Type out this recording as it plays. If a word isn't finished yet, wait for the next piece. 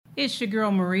It's your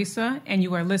girl Marisa, and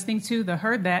you are listening to the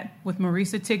Heard That with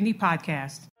Marisa Tigney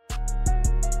podcast.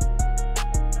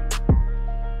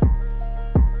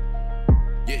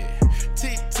 Yeah,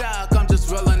 TikTok, I'm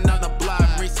just rolling on the block.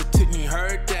 Marisa Tigney,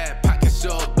 heard that. Podcast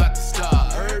show about to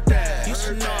start. Heard that. You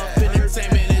should know if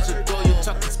entertainment is your goal. You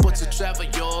talking sports or travel,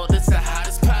 yo. This the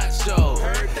hottest pod show.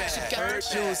 Heard that. She got her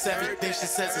shoes, everything she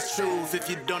says is truth. If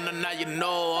you don't know, now you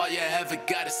know. All you ever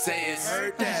gotta say is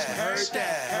heard that, heard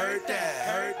that, heard that,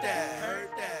 heard that, heard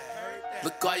that, heard that.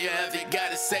 Look, all you ever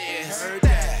gotta say is heard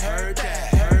that, heard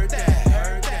that, heard that,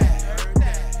 heard that, heard that, heard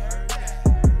that, heard that.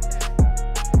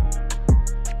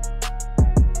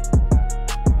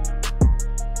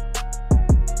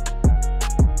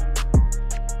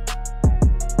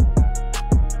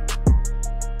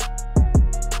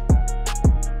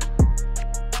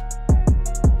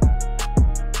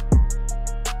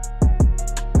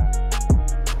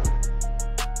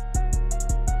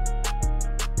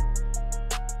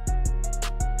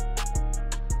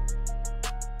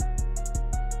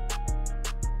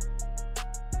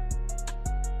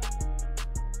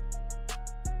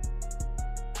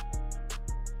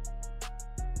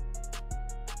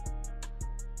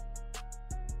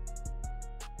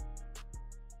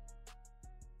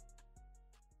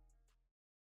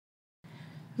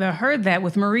 The Heard That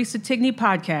with Marisa Tigney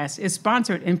podcast is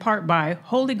sponsored in part by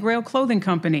Holy Grail Clothing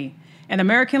Company, an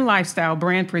American lifestyle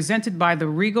brand presented by the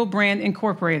Regal Brand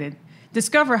Incorporated.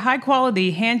 Discover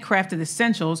high-quality, handcrafted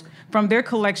essentials from their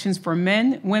collections for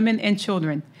men, women, and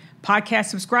children. Podcast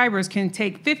subscribers can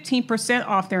take 15%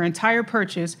 off their entire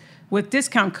purchase with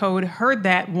discount code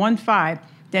HEARDTHAT15.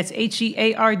 That's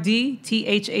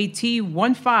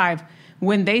HEARDTHAT15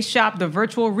 when they shop the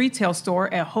virtual retail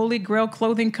store at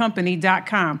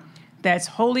holygrailclothingcompany.com. That's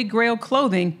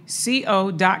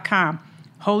holygrailclothingco.com.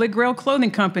 Holy Grail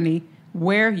Clothing Company,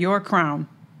 wear your crown.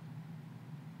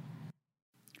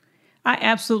 I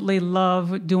absolutely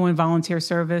love doing volunteer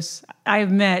service.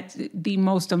 I've met the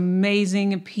most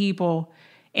amazing people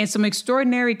and some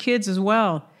extraordinary kids as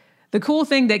well. The cool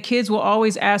thing that kids will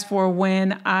always ask for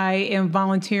when I am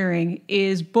volunteering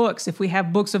is books, if we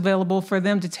have books available for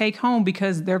them to take home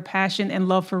because their passion and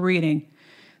love for reading.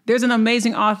 There's an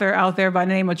amazing author out there by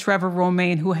the name of Trevor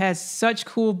Romain who has such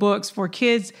cool books for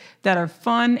kids that are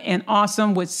fun and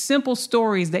awesome with simple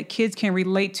stories that kids can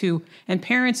relate to and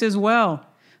parents as well.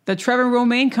 The Trevor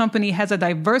Romain Company has a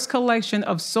diverse collection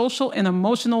of social and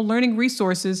emotional learning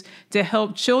resources to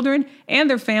help children and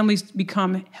their families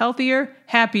become healthier,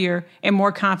 happier, and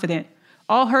more confident.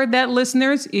 All Heard That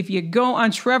listeners, if you go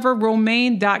on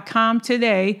trevorromain.com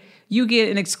today, you get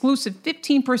an exclusive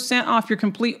 15% off your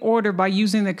complete order by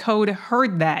using the code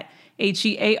HEARDTHAT,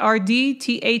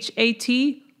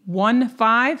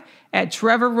 HEARDTHAT15 at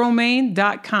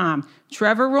trevorromain.com.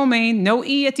 Trevor Romain, no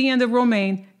E at the end of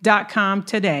Romain.com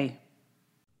today.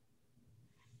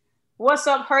 What's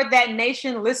up, Heard That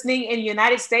Nation, listening in the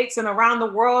United States and around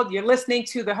the world? You're listening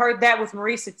to the Heard That with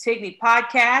Marisa Tigney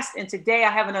podcast. And today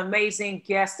I have an amazing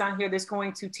guest on here that's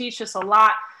going to teach us a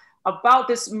lot about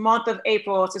this month of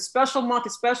April. It's a special month,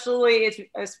 especially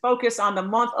it's focused on the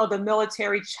month of the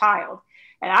military child.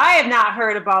 And I have not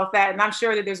heard about that. And I'm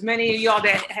sure that there's many of y'all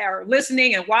that are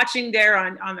listening and watching there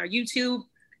on our YouTube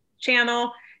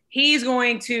channel. He's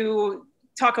going to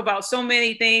talk about so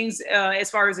many things as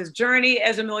far as his journey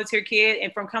as a military kid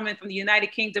and from coming from the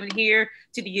United Kingdom here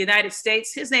to the United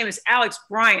States. His name is Alex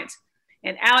Bryant.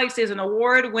 And Alex is an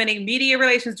award-winning media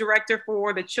relations director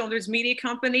for the Children's Media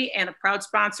Company and a proud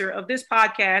sponsor of this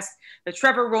podcast, the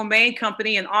Trevor Romain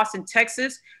Company in Austin,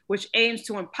 Texas, which aims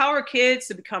to empower kids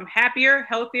to become happier,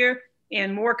 healthier,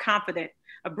 and more confident.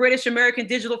 A British-American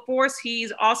digital force,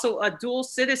 he's also a dual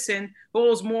citizen who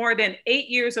holds more than 8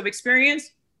 years of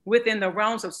experience within the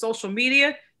realms of social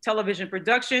media, television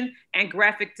production, and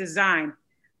graphic design.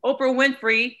 Oprah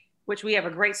Winfrey, which we have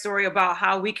a great story about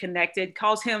how we connected,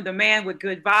 calls him the man with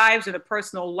good vibes and a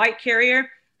personal light carrier.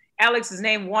 Alex is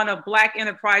named one of Black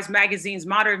Enterprise Magazine's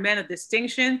Modern Men of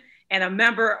Distinction and a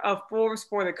member of Forbes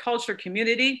for the Culture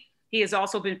community. He has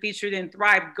also been featured in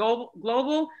Thrive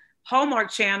Global,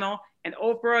 Hallmark Channel, and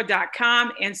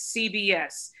Oprah.com and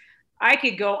CBS. I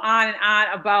could go on and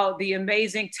on about the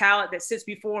amazing talent that sits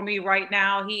before me right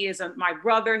now. He is my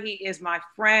brother. He is my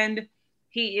friend.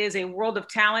 He is a world of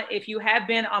talent. If you have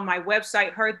been on my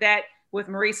website, Heard That with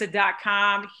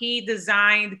Marisa.com, he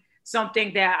designed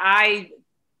something that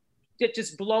it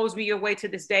just blows me away to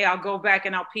this day. I'll go back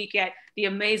and I'll peek at the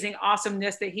amazing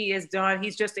awesomeness that he has done.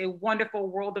 He's just a wonderful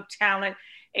world of talent,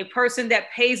 a person that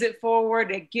pays it forward,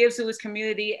 that gives to his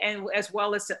community and as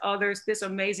well as to others. This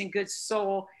amazing good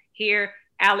soul here,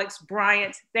 Alex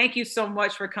Bryant. Thank you so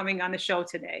much for coming on the show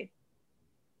today.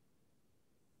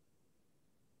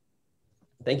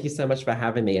 Thank you so much for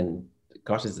having me. And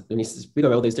gosh, when you speak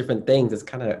of all these different things, it's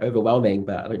kind of overwhelming,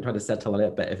 but I don't try to settle on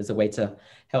it. But if it's a way to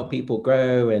help people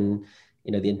grow and,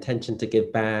 the intention to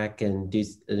give back and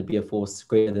be a force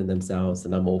greater than themselves,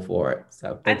 and I'm all for it.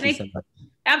 So I thank you think so much.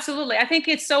 absolutely. I think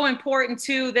it's so important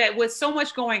too that with so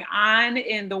much going on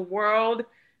in the world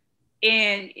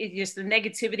and it's just the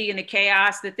negativity and the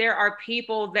chaos, that there are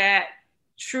people that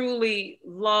truly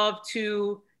love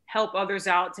to help others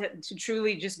out, to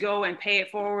truly just go and pay it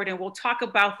forward. And we'll talk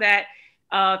about that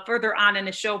further on in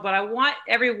the show. But I want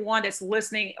everyone that's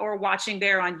listening or watching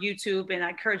there on YouTube, and I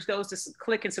encourage those to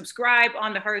click and subscribe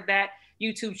on the Heard That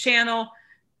YouTube channel,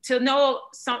 to know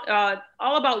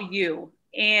all about you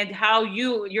and how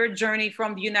your journey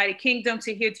from the United Kingdom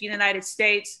to here to the United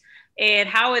States, and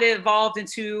how it evolved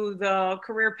into the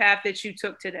career path that you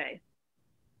took today.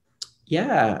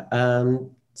 Yeah.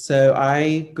 So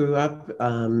I grew up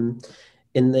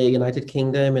in the United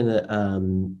Kingdom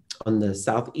on the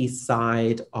southeast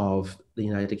side of the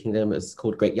United Kingdom. It's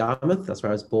called Great Yarmouth. That's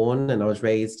where I was born. And I was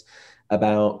raised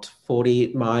about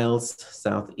 40 miles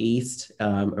southeast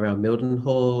around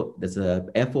Mildenhall. There's an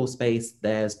Air Force base.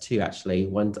 There's two, actually.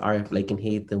 One's RAF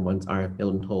Lakenheath and one's RAF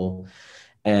Mildenhall.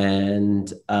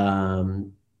 And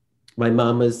my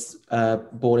mum was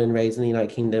born and raised in the United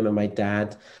Kingdom, and my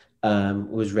dad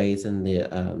was raised in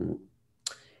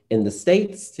the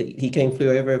States. He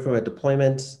flew over from a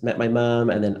deployment, met my mum,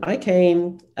 and then I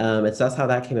came, and so that's how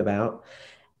that came about.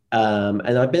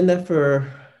 And I've been there for,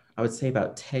 I would say,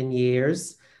 about 10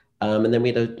 years. And then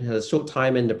we had a short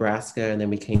time in Nebraska, and then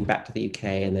we came back to the UK,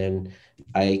 and then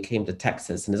I came to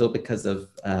Texas. And it's all because of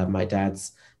my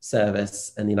dad's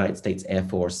service in the United States Air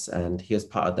Force, and he was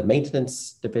part of the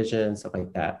maintenance division, stuff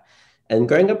like that. And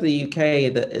growing up in the UK,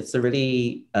 it's a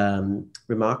really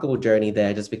remarkable journey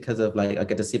there, just because of I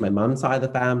get to see my mum's side of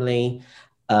the family,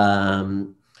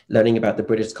 learning about the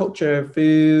British culture,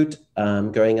 food,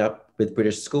 growing up with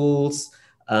British schools.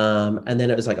 And then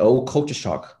it was culture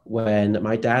shock when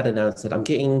my dad announced that I'm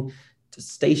getting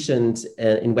stationed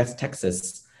in West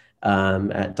Texas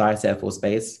at Dyess Air Force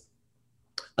Base.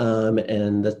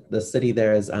 And the city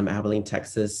there is Abilene,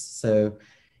 Texas. So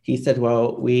he said,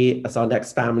 well, it's our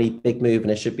next family big move,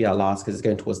 and it should be our last because it's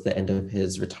going towards the end of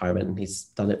his retirement. He's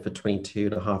done it for 22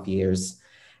 and a half years.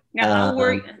 Now, how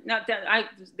were I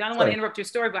don't want to interrupt your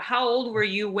story, but how old were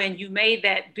you when you made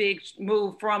that big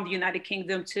move from the United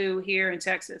Kingdom to here in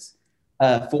Texas?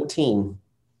 14.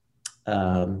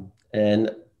 And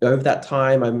over that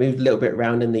time, I moved a little bit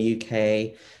around in the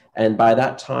UK. And by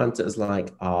that time, it was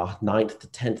our 9th to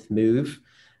 10th move.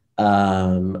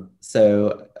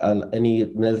 So any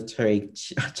military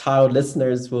child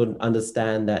listeners will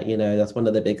understand that, that's one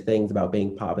of the big things about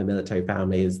being part of a military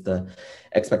family is the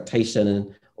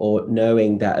expectation or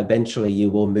knowing that eventually you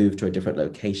will move to a different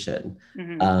location.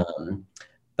 Mm-hmm.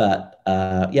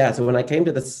 So when I came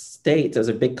to the States, it was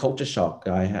a big culture shock.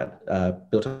 I had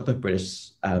built up a British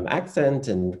accent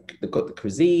and got the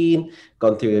cuisine,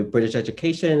 gone through a British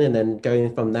education, and then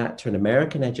going from that to an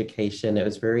American education, it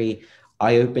was very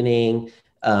eye-opening.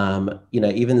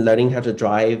 Even learning how to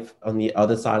drive on the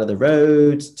other side of the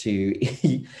road to,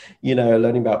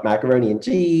 learning about macaroni and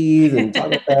cheese and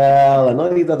Taco Bell and all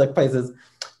these other places.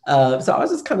 So I was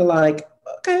just kind of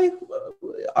okay,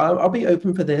 I'll be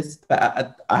open for this,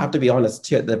 but I have to be honest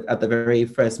too. At the very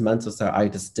first month or so, I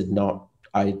did not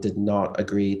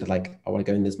agree to I want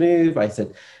to go in this move. I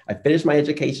said I finished my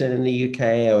education in the UK.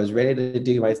 I was ready to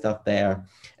do my stuff there,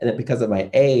 and then because of my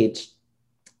age,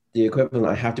 the equivalent,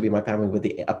 I have to be my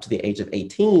family up to the age of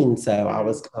 18. So I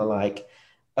was kind of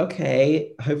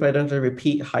okay, hopefully I don't have to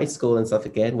repeat high school and stuff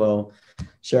again. Well,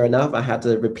 sure enough, I had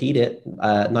to repeat it,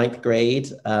 9th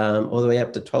grade, all the way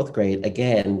up to 12th grade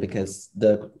again, because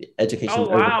the education. Oh,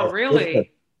 wow,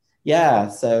 really? Yeah,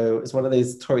 so it's one of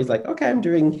those stories okay, I'm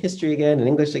doing history again and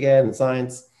English again and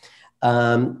science.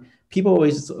 People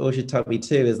always should tell me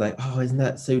too, is oh, isn't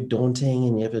that so daunting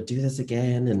and you have to do this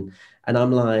again? And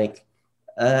I'm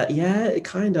yeah,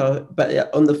 kind of.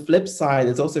 But on the flip side,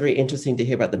 it's also very interesting to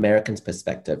hear about the Americans'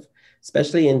 perspective,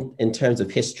 especially in terms of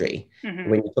history. Mm-hmm.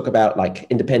 When you talk about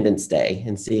Independence Day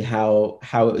and see how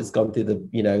it was gone through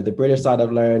the British side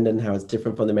I've learned and how it's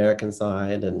different from the American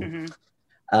side. And mm-hmm.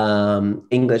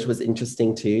 English was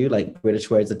interesting too. British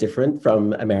words are different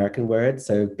from American words.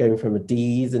 So going from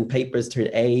D's in papers to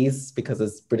A's because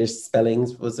of British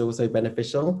spellings was also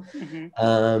beneficial.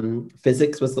 Mm-hmm.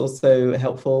 Physics was also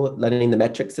helpful, learning the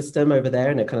metric system over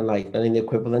there, and kind of learning the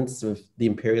equivalence of the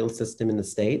imperial system in the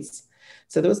States.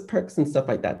 So there was perks and stuff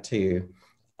like that too.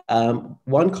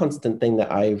 One constant thing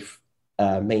that I've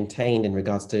maintained in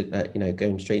regards to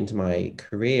going straight into my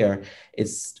career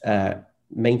is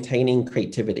maintaining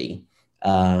creativity.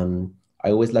 I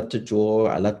always loved to draw.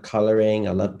 I love coloring.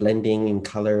 I love blending in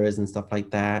colors and stuff like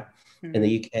that. Mm-hmm. In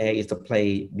the UK, I used to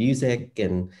play music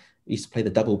and used to play the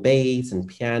double bass and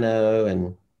piano.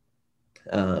 And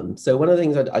so one of the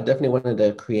things I definitely wanted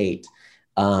to create.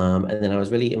 And then I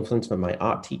was really influenced by my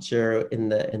art teacher in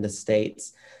the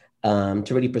States to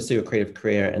really pursue a creative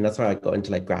career. And that's why I got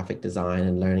into like graphic design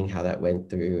and learning how that went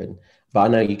through. But I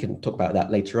know you can talk about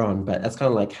that later on, but that's kind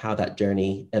of like how that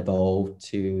journey evolved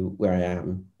to where I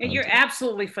am. And you're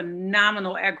absolutely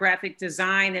phenomenal at graphic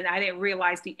design. And I didn't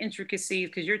realize the intricacies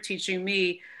because you're teaching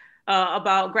me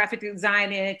about graphic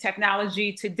design and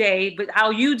technology today. But how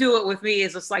you do it with me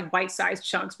is just like bite-sized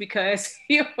chunks because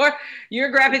your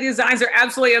graphic designs are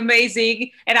absolutely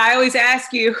amazing. And I always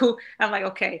ask you, I'm like,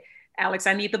 okay, Alex,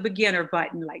 I need the beginner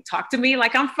button. Like, talk to me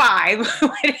like I'm 5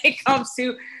 when it comes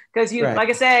to, because you, right. Like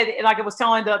I said, like I was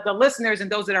telling the listeners and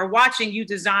those that are watching, you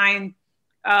design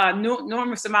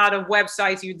enormous amount of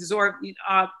websites. You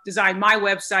design my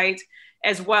website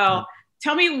as well. Yeah.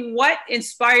 Tell me what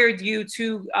inspired you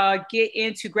to get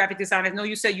into graphic design. I know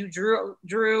you said you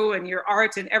drew and your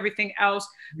art and everything else,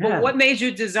 but what made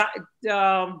you decide,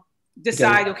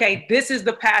 okay, this is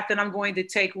the path that I'm going to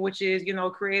take, which is,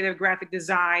 creative graphic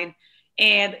design.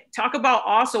 And talk about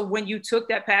also when you took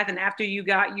that path and after you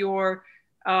got your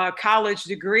college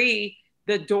degree,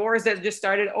 the doors that just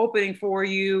started opening for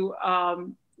you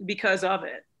because of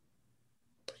it.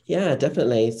 Yeah,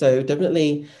 definitely. So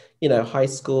definitely, high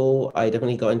school, I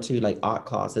definitely got into like art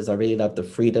classes. I really loved the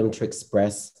freedom to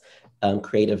express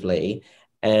creatively.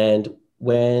 And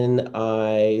when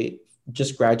I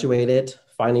just graduated,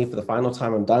 finally, for the final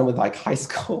time, I'm done with like high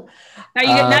school.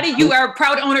 Now that you are a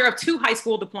proud owner of 2 high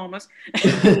school diplomas.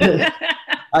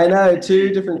 I know, 2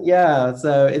 different, yeah.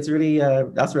 So it's really,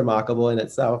 that's remarkable in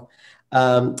itself.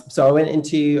 So I went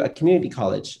into a community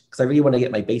college because I really want to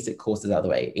get my basic courses out of the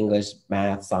way, English,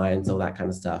 math, science, all that kind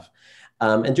of stuff.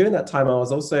 And during that time, I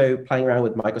was also playing around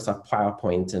with Microsoft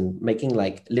PowerPoint and making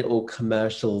like little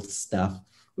commercial stuff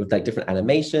with like different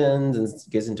animations and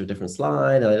goes into a different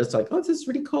slide. And I was like, oh, this is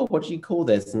really cool. What do you call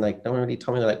this? And like, no one really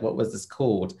told me like, what was this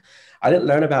called? I didn't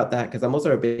learn about that because I'm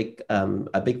also a big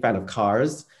fan of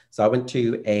cars. So I went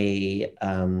to the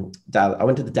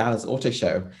Dallas Auto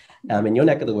Show in your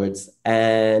neck of the woods.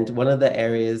 And one of the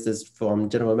areas is from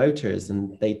General Motors.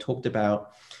 And they talked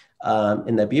about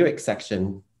in the Buick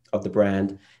section of the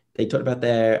brand, they talked about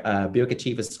their Buick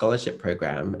Achievers Scholarship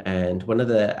Program. And one of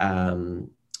the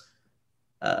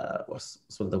what's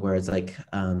one of the words, like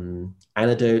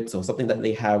anecdotes or something that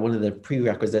they have, one of the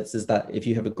prerequisites is that if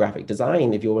you have a graphic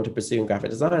design, if you want to pursue graphic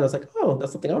design, I was like, oh,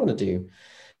 that's something I want to do.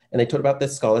 And they talked about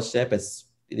this scholarship.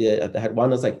 They had one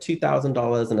was like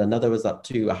 $2,000 and another was up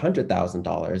to $100,000.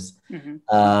 Mm-hmm.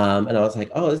 And I was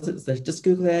like, oh, just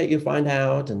Google it, you'll find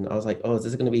out. And I was like, oh, is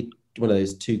this going to be one of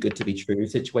those too good to be true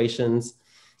situations?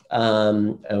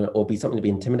 Or be something to be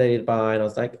intimidated by. And I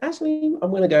was like, actually, I'm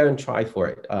going to go and try for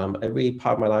it. Every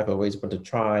part of my life, I always want to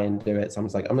try and do it. So I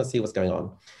was like, I'm going to see what's going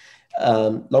on.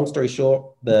 Long story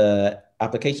short, the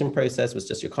application process was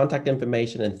just your contact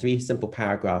information and 3 simple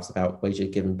paragraphs about ways you're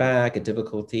giving back, a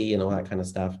difficulty, and all that kind of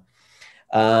stuff.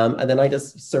 And then I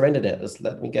just surrendered it. Just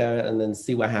let me go and then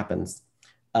see what happens.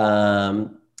 It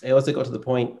also got to the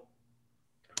point,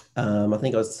 I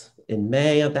think it was in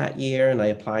May of that year, and I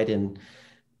applied in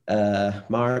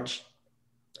March,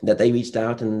 that they reached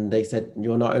out and they said,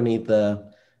 you're not only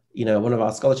one of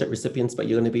our scholarship recipients, but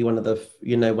you're going to be one of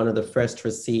the first to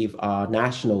receive our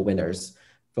national winners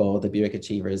for the Buick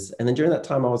Achievers. And then during that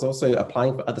time, I was also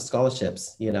applying for other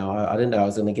scholarships. I didn't know I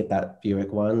was going to get that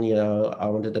Buick one. I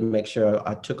wanted to make sure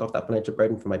I took off that financial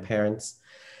burden for my parents.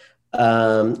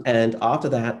 And after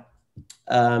that,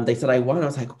 they said I won. I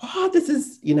was like, wow, this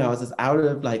is, I was just out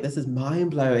of like, this is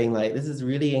mind blowing. Like, this is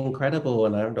really incredible.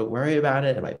 And I don't have to worry about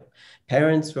it. And my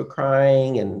parents were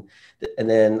crying. And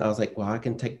then I was like, well, I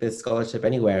can take this scholarship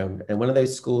anywhere. And one of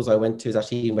those schools I went to is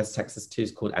actually in West Texas too.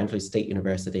 It's called Angelo State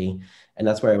University. And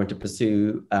that's where I went to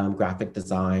pursue graphic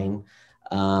design.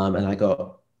 And I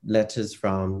got letters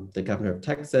from the governor of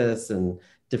Texas and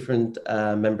different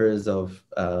members of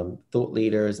thought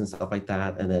leaders and stuff like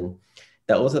that. And then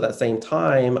also at that same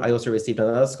time, I also received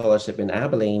another scholarship in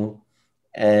Abilene.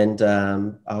 And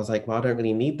I was like, well, I don't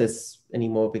really need this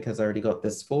anymore because I already got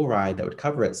this full ride that would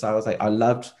cover it. So I was like, I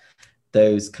loved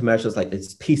those commercials like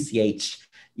this PCH,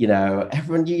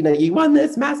 everyone, you won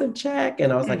this massive check.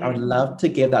 And I was like, I would love to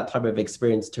give that type of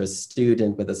experience to a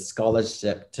student with a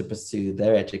scholarship to pursue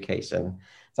their education.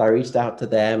 So I reached out to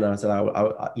them and I said,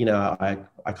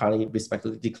 I kind of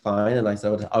respectfully declined. And I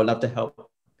said, I would love to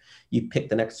help you pick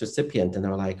the next recipient. And they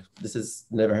were like, this is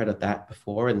never heard of that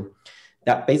before. And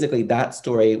that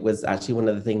story was actually one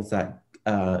of the things that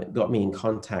got me in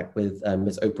contact with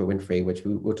Miss Oprah Winfrey, which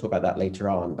we'll talk about that later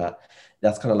on. But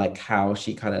that's kind of like how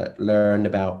she kind of learned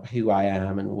about who I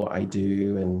am and what I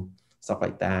do and stuff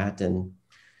like that. And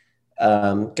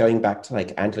going back to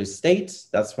like Angelo State,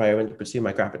 that's where I went to pursue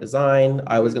my graphic design.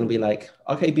 I was going to be like,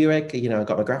 okay, Buick, you know, I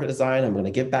got my graphic design. I'm going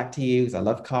to give back to you because I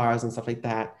love cars and stuff like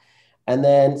that. And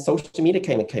then social media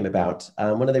came about.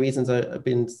 One of the reasons I've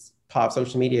been part of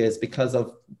social media is because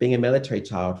of being a military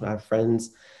child. I have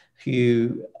friends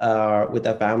who are with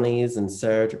their families and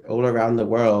served all around the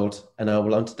world, and I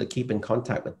wanted to keep in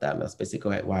contact with them. That's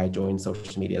basically why I joined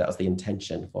social media. That was the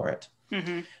intention for it.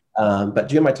 Mm-hmm. But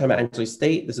during my time at Angelo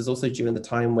State, this is also during the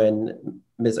time when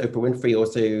Ms. Oprah Winfrey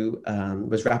also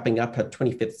was wrapping up her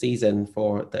 25th season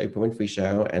for the Oprah Winfrey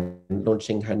Show and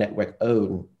launching her network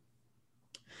OWN.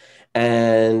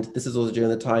 And this is also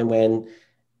during the time when,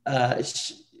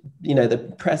 you know, the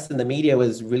press and the media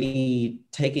was really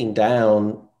taking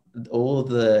down all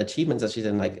the achievements that she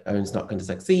did, like, OWN's not going to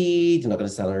succeed, you're not going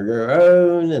to sell on your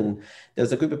own. And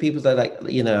there's a group of people that, like,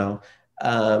 you know,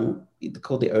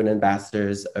 called the OWN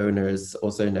ambassadors, owners,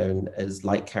 also known as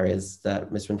light carriers,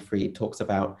 that Ms. Winfrey talks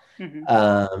about,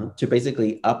 to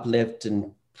basically uplift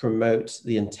and promote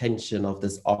the intention of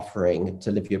this offering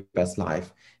to live your best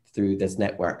life through this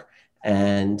network.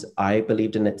 And I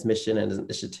believed in its mission and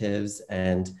initiatives,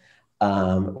 and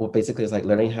well, basically it's like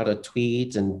learning how to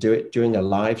tweet and do it during a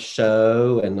live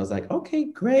show. And I was like, okay,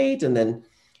 great. And then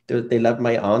they loved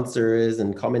my answers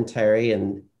and commentary,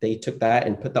 and they took that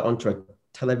and put that onto a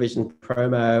television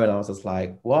promo. And I was just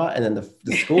like, what? And then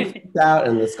the school freaked out,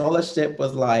 and the scholarship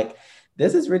was like,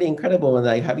 this is really incredible. And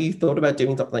like, have you thought about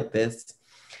doing something like this?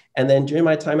 And then during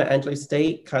my time at Angelo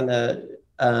State, kind of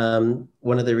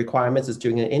one of the requirements is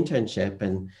doing an internship.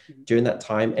 And during that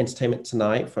time, Entertainment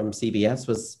Tonight from CBS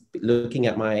was looking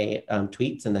at my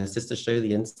tweets, and their sister show,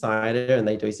 The Insider, and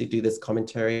they basically do this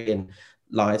commentary and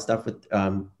live stuff with,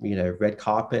 you know, red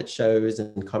carpet shows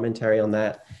and commentary on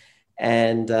that.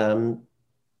 And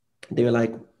they were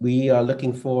like, we are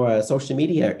looking for a social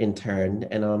media intern.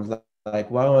 And I was like,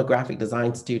 well, I'm a graphic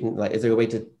design student. Like, is there a way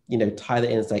to, you know, tie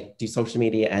that in? It's like, do social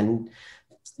media and,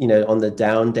 you know, on the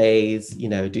down days, you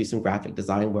know, do some graphic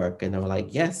design work. And they were like,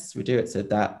 yes, we do it. So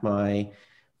that my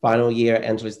final year at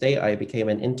Angelo State, I became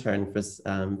an intern for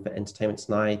Entertainment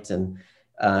Tonight. And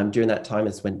during that time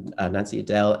is when Nancy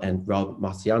Adele and Rob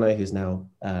Marciano, who's now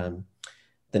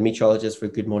the meteorologist for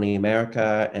Good Morning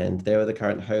America, and they were the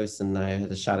current hosts, and I had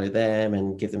to shadow them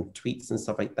and give them tweets and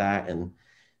stuff like that. And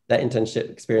that internship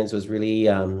experience was really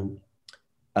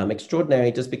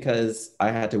extraordinary, just because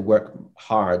I had to work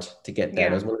hard to get there.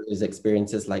 Yeah. It was one of those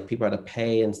experiences, like, people had to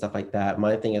pay and stuff like that.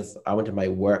 My thing is, I wanted my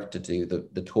work to do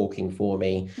the talking for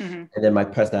me, and then my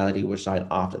personality would shine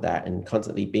after that, and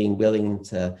constantly being willing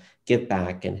to give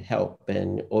back and help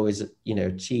and always, you know,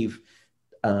 achieve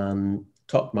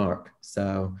top mark.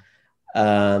 So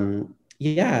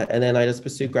yeah, and then I just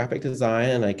pursued graphic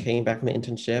design, and I came back from the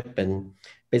internship and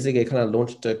basically kind of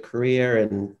launched a career.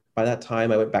 And by that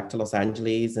time I went back to Los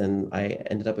Angeles, and I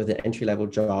ended up with an entry-level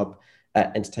job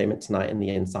at Entertainment Tonight and The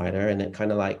Insider, and it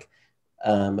kind of like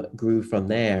grew from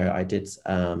there. I did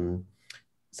some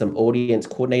audience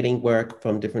coordinating work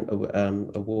from different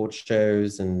award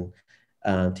shows and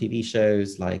TV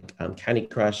shows, like Candy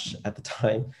Crush at the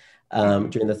time,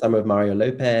 during the summer of Mario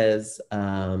Lopez,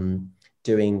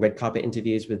 doing red carpet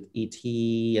interviews with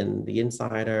E.T. and The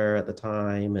Insider at the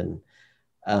time, and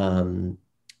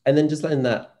then just letting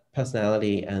that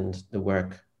personality and the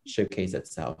work showcase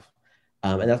itself.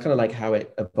 And that's kind of like how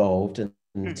it evolved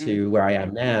into where I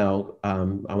am now.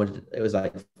 It was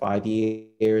like 5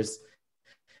 years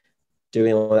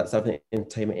doing all that stuff in the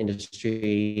entertainment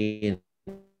industry,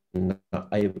 and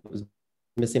I was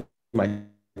missing my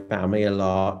family a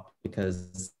lot,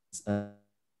 because the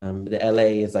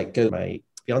LA is like, my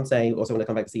fiance also want to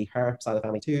come back to see her side of the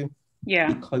family too.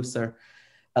 Yeah, be closer.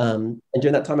 And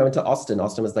during that time I went to Austin.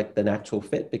 Austin was like the natural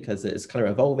fit, because it's kind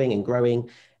of evolving and growing.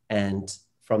 And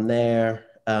from there,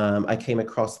 I came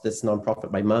across this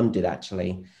nonprofit my mom did,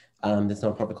 actually. This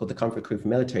nonprofit called the Comfort Crew for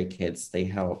Military Kids. They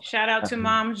help. Shout out to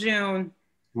Mom June.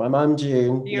 My mom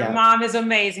June. Your mom is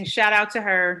amazing. Shout out to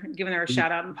her. I'm giving her a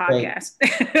shout out in the podcast.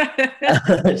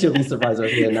 She'll be surprised over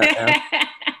hearing that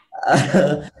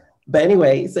now. But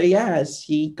anyway, so yeah,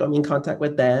 she got me in contact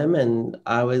with them, and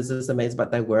I was just amazed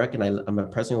about their work. And I'm a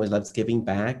person who always loves giving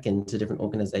back into different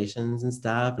organizations and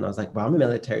stuff. And I was like, well, I'm a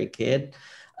military kid.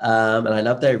 And I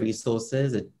love their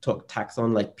resources. It tacks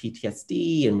on like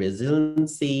PTSD and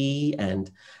resiliency and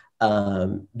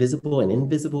visible and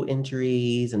invisible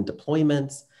injuries and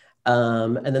deployments.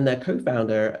 And then their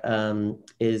co-founder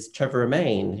is Trevor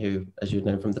Romain, who, as you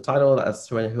know from the title, that's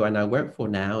who I now work for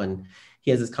now. And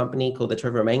he has this company called the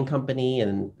Trevor Romain Company,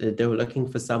 and they were looking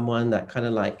for someone that kind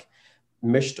of like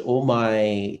meshed all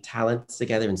my talents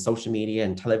together in social media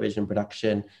and television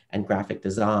production and graphic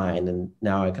design. And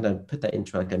now I kind of put that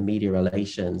into like a media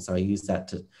relations. So I use that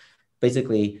to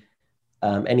basically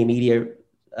any media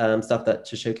stuff that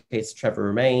to showcase Trevor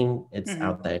Romain, it's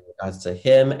out there in regards to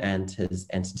him and his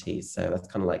entities. So that's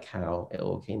kind of like how it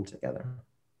all came together.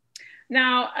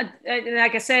 Now,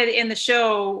 like I said in the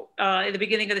show, at the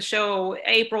beginning of the show,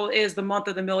 April is the month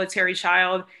of the military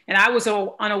child. And I was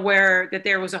unaware that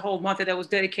there was a whole month that was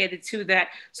dedicated to that.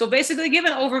 So basically give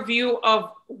an overview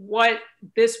of what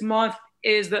this month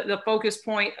is, the focus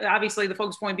point, obviously the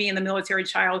focus point being the military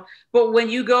child. But when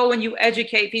you go and you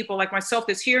educate people like myself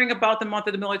that's hearing about the month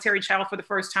of the military child for the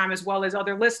first time, as well as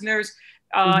other listeners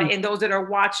and those that are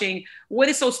watching, what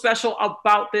is so special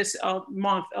about this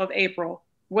month of April?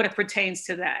 What it pertains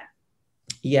to that?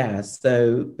 Yeah,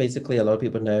 so basically a lot of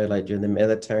people know, like during the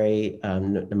military,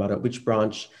 no matter which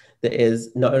branch, there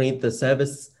is not only the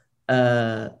service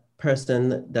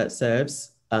person that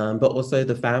serves, but also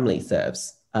the family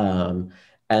serves.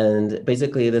 And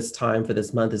basically this time for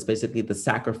this month is basically the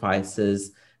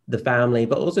sacrifices, the family,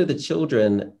 but also the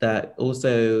children that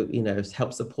also, you know,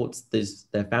 help support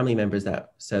their family members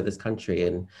that serve this country.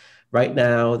 And right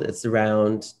now it's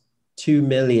around 2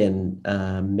 million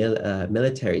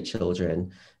military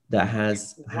children that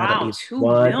has had at least 2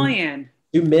 million.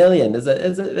 2 million. There's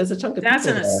a chunk of that's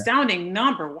people an there. Astounding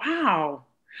number. Wow.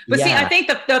 But see, I think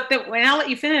and I'll let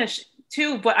you finish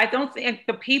too, but I don't think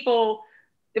the people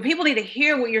need to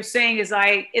hear what you're saying is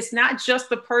like, it's not just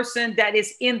the person that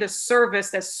is in the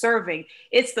service that's serving.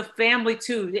 It's the family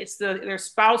too. It's their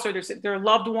spouse or their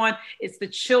loved one. It's the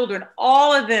children,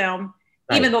 all of them.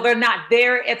 Right. Even though they're not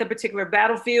there at the particular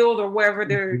battlefield or wherever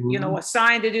they're, you know,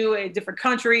 assigned to do a different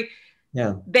country,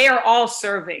 they are all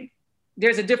serving.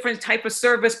 There's a different type of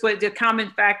service, but the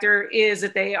common factor is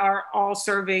that they are all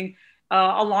serving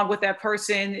along with that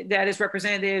person that is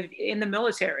representative in the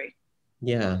military.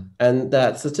 Yeah, and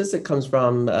that statistic comes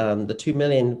from the 2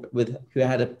 million who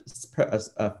had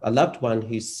a loved one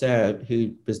who served,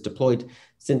 who was deployed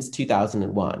since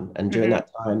 2001. And during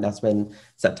that time, that's when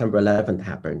September 11th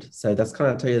happened. So that's kind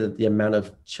of tell you that the amount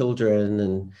of children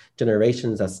and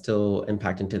generations are still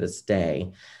impacting to this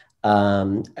day.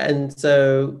 And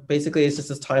so basically it's just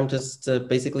this time just to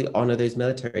basically honor those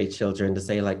military children, to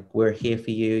say like, we're here for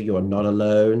you, you're not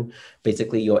alone,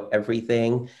 basically you're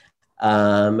everything.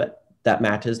 That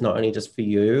matters not only just for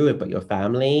you, but your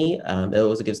family. It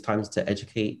also gives times to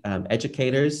educate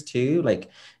educators too,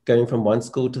 like going from one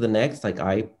school to the next, like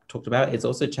I talked about, it's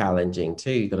also challenging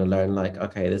too. You got to learn like,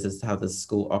 okay, this is how the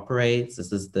school operates.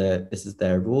 This is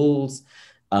their rules.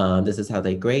 This is how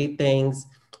they grade things,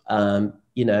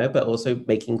 you know, but also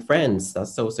making friends.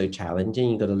 That's also challenging.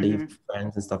 You got to leave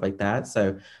friends and stuff like that.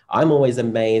 So I'm always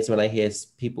amazed when I hear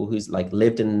people who's like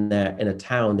lived in a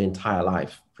town their entire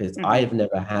life, because I've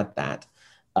never had that.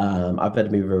 I've had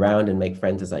to move around and make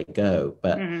friends as I go,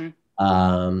 but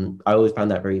I always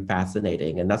found that very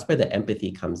fascinating. And that's where the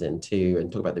empathy comes in too,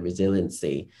 and talk about the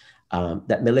resiliency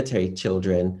that military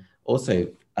children also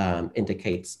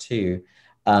indicates too.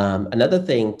 Another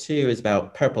thing too is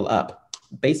about Purple Up.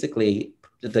 Basically,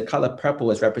 the color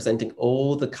purple is representing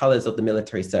all the colors of the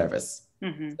military service.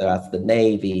 So that's the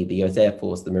Navy, the US Air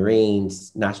Force, the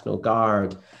Marines, National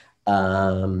Guard.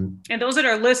 And those that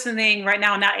are listening right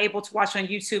now and not able to watch on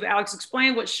YouTube, Alex,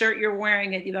 explain what shirt you're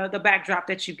wearing and, you know, the backdrop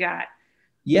that you got.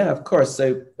 Yeah, of course.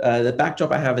 So the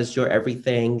backdrop I have is Your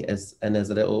Everything, and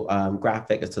there's a little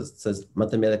graphic. It says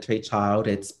Month of Military Child.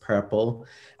 It's purple.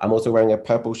 I'm also wearing a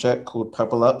purple shirt called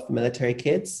Purple Up for military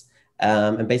kids.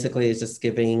 And basically it's just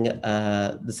giving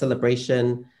the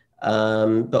celebration,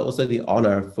 but also the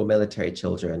honor for military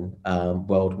children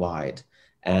worldwide.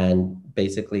 And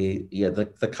basically, yeah,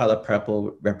 the color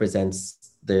purple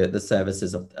represents the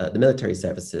services of the military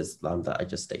services that I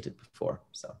just stated before.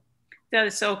 So that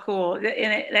is so cool,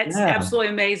 and that's absolutely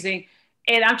amazing.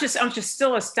 And I'm just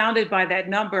still astounded by that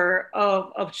number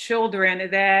of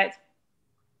children that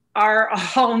are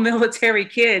all military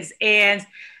kids. And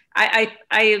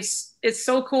it's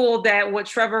so cool that what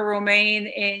Trevor Romain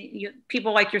and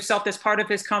people like yourself that's part of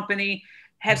his company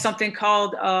have something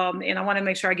called, and I want to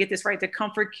make sure I get this right, the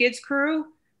Comfort Kids Crew.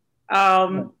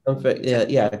 Talk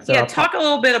a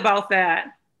little bit about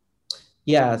that.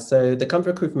 Yeah, so the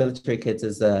Comfort Crew for Military Kids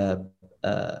is a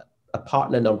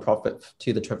partner nonprofit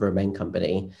to the Trevor Romain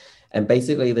Company. And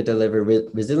basically they deliver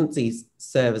resiliency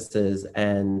services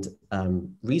and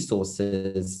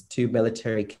resources to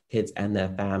military kids and their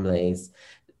families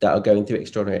that are going through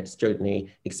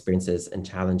extraordinary experiences and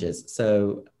challenges.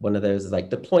 So one of those is like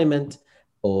deployment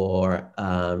or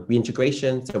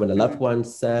reintegration. So when a loved one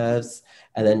serves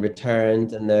and then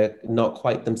returned and they're not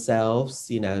quite themselves,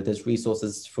 there's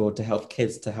resources to help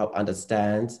kids to help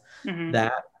understand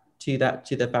that to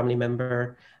their family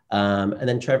member. And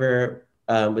then Trevor,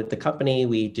 with the company,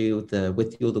 we do the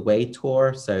With You All the Way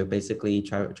tour. So basically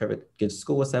Trevor gives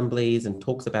school assemblies and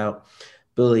talks about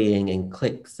bullying and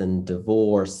cliques and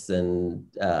divorce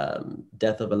and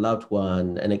death of a loved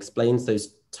one, and explains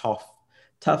those tough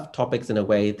topics in a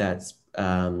way that's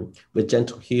with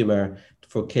gentle humor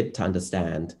for kids to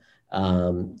understand.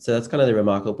 So that's kind of the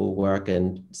remarkable work.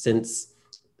 And since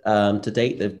to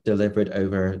date, they've delivered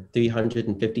over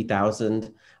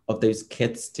 350,000 of those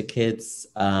kits to kids.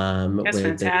 That's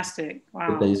fantastic.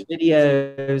 Wow. With those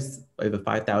videos, over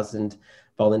 5,000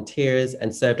 volunteers,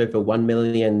 and served over 1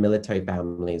 million military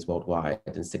families worldwide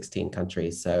in 16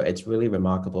 countries. So it's really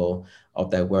remarkable of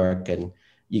their work. And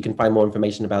you can find more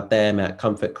information about them at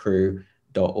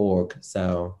comfortcrew.org.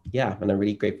 So yeah, and I'm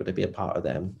really grateful to be a part of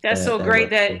them. That's so great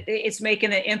that it's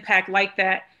making an impact like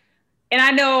that. And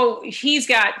I know he's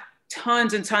got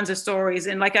tons and tons of stories.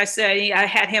 And like I said, I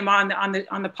had him on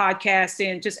the podcast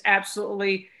and just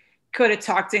absolutely could have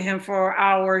talked to him for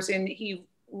hours. And he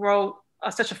wrote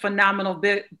such a phenomenal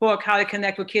book, How to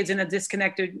Connect with Kids in a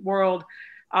Disconnected World,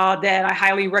 that I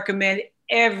highly recommend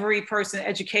every person,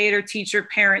 educator, teacher,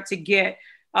 parent to get,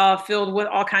 filled with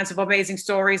all kinds of amazing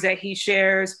stories that he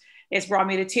shares. It's brought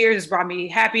me to tears. It's brought me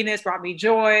happiness, brought me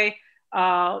joy.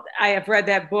 I have read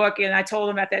that book, and I told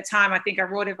him at that time, I think I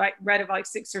read it like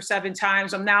 6 or 7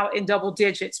 times. I'm now in double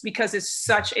digits because it's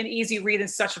such an easy read and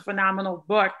such a phenomenal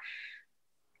book.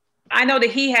 I know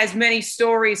that he has many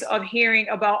stories of hearing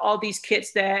about all these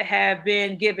kits that have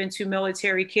been given to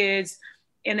military kids,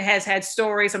 and has had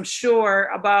stories, I'm sure,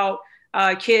 about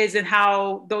kids and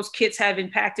how those kits have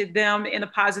impacted them in a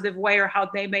positive way or how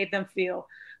they made them feel.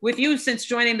 With you, since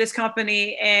joining this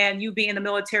company and you being a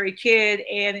military kid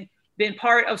and been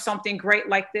part of something great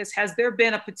like this, has there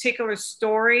been a particular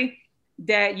story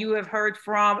that you have heard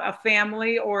from a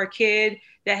family or a kid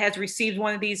that has received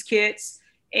one of these kits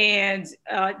and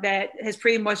that has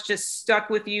pretty much just stuck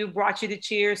with you, brought you to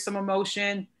tears, some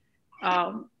emotion,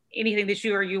 anything that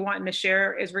you wanting to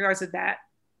share as regards to that?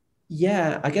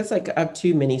 Yeah, I guess I have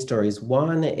 2 mini stories.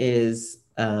 One is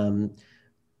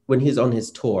when he's on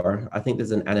his tour, I think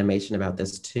there's an animation about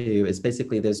this too. It's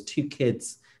basically there's 2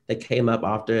 kids that came up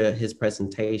after his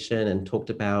presentation and talked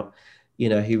about, he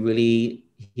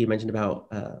mentioned about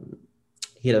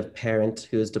he had a parent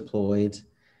who was deployed.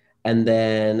 And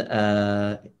then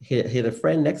he had a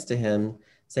friend next to him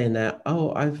saying that,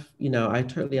 I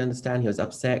totally understand. He was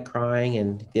upset, crying,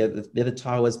 and the other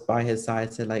child was by his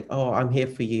side, said like, oh, I'm here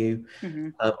for you.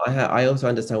 I also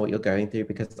understand what you're going through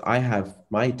because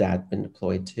my dad been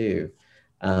deployed too.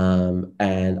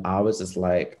 And I was just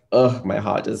like, my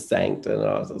heart just sank. And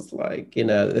I was just like,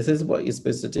 this is what you're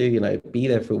supposed to do, be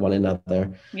there for one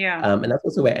another. Yeah. And that's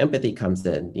also where empathy comes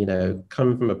in,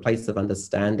 come from a place of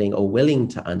understanding or willing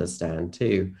to understand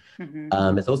too.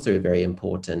 It's also very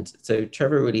important. So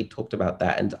Trevor really talked about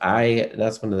that. And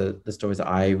that's one of the stories that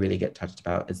I really get touched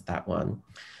about is that one.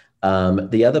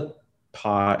 The other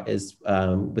part is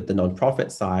with the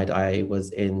nonprofit side. I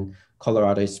was in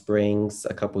Colorado Springs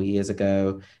a couple of years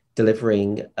ago,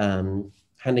 delivering,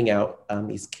 handing out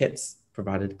these kits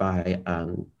provided by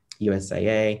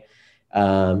USAA,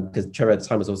 because Trevor at the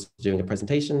time was also doing a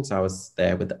presentation. So I was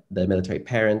there with the military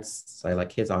parents. So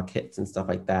like, here's our kits and stuff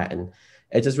like that. And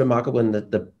it's just remarkable when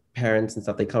the parents and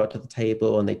stuff, they come up to the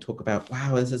table and they talk about,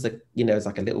 wow, this is it's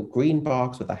like a little green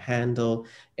box with a handle.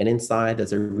 And inside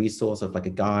there's a resource of like a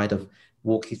guide of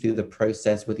walk you through the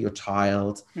process with your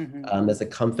child. There's a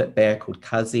comfort bear called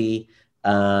Cuzzy,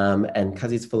 and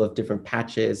Cuzzy's full of different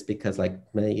patches because like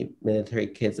many military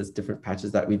kids, there's different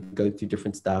patches that we go through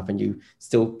different stuff, and you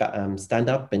still stand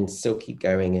up and still keep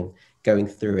going and going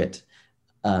through it,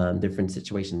 different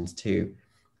situations too.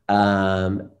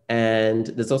 And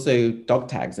there's also dog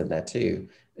tags in there too.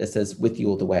 It says with you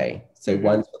all the way. So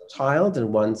one's for the child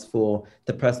and one's for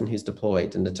the person who's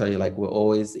deployed. And to tell you like, we're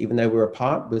always, even though we're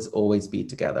apart, we'll always be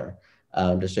together,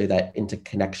 to show that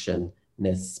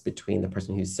interconnectionness between the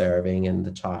person who's serving and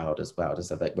the child as well. To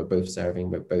say that we're both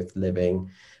serving, we're both living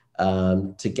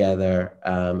together,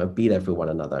 and be there for one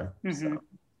another. So, and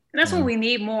that's what we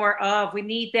need more of. We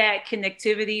need that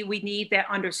connectivity. We need that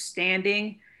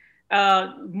understanding,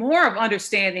 more of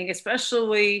understanding,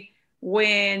 especially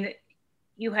when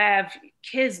you have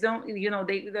kids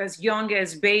they as young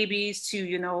as babies to,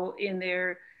 in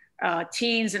their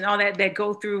teens and all that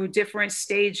go through different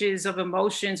stages of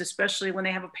emotions, especially when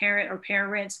they have a parent or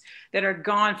parents that are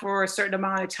gone for a certain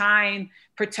amount of time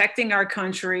protecting our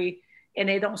country, and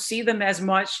they don't see them as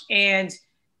much. And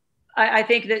I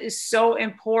think that it's so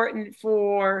important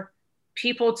for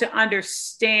people to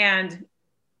understand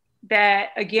that,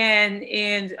 again,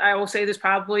 and I will say this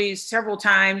probably several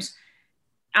times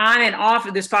on and off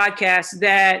of this podcast,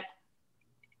 that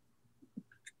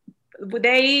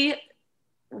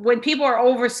when people are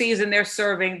overseas and they're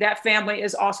serving, that family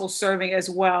is also serving as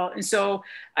well. And so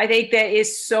I think that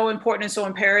is so important and so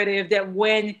imperative that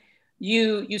when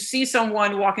you see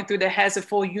someone walking through that has a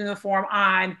full uniform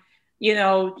on,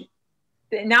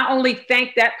 not only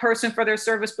thank that person for their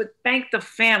service, but thank the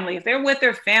family. If they're with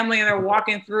their family and they're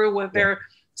walking through with their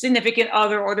significant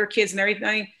other or their kids and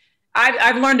everything,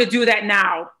 I've learned to do that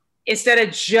now, instead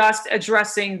of just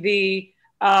addressing the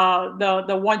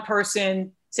one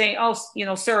person saying, "Oh,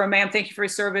 sir or ma'am, thank you for your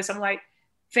service." I'm like,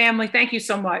 family, thank you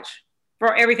so much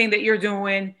for everything that you're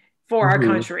doing for our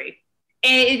country.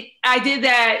 And I did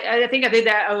that. I think I did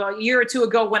that a year or two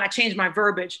ago when I changed my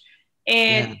verbiage.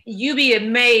 And you'd be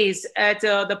amazed at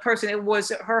the person. It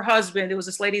was her husband. It was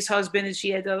this lady's husband, and she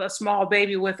had a small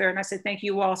baby with her. And I said, "Thank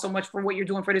you all so much for what you're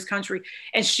doing for this country."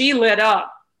 And she lit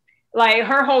up. Like,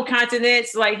 her whole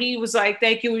countenance, like, he was like,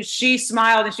 "Thank you." She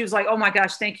smiled and she was like, "Oh my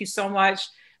gosh, thank you so much.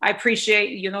 I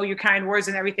appreciate, your kind words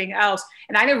and everything else."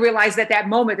 And I didn't realize at that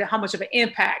moment how much of an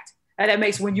impact that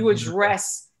makes when you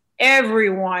address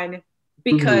everyone,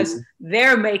 because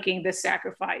they're making the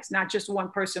sacrifice, not just one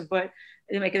person, but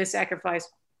they're making a sacrifice.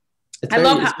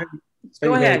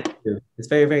 Go ahead. It's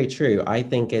very, very true. I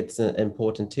think it's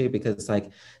important too, because,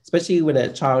 like, especially when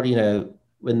a child,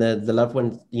 when the loved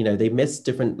ones, they miss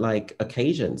different, like,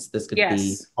 occasions. This could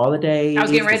be holidays. I was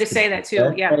getting ready to say that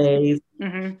too. Birthdays,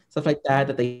 stuff like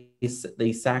that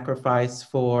they sacrifice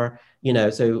for,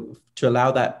 so to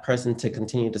allow that person to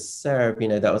continue to serve,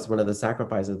 that was one of the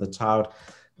sacrifices of the child,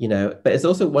 but it's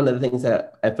also one of the things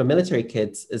that for military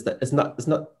kids is that it's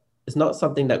not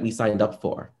something that we signed up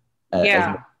for.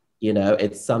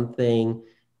 It's something,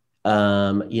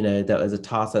 that was a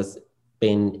task that's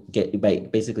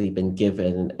basically been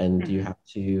given, and you have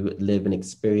to live and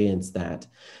experience that.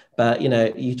 But,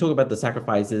 you talk about the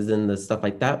sacrifices and the stuff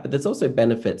like that, but there's also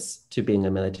benefits to being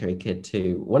a military kid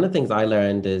too. One of the things I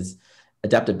learned is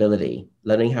adaptability,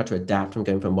 learning how to adapt from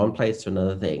going from one place to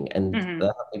another thing, and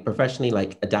professionally,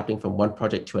 like, adapting from one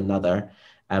project to another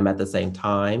at the same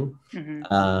time.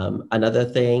 Another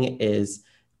thing is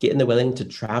getting the willing to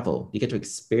travel. You get to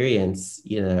experience,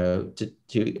 to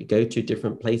go to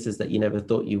different places that you never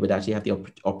thought you would actually have the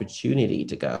opportunity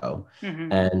to go.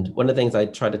 And one of the things I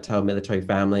try to tell military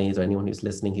families, or anyone who's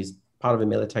listening who's part of a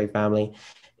military family,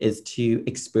 is to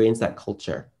experience that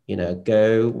culture. Don't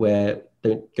go where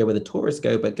the tourists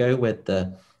go, but go with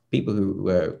the people who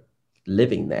were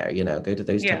living there. Go to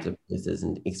those types of places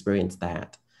and experience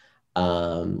that.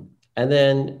 And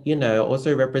then,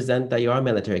 also represent that you are a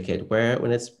military kid.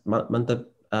 When it's month of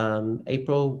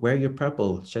April, wear your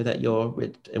purple. Show that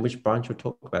in which branch you'll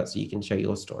talk about, so you can share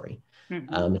your story.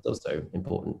 It's also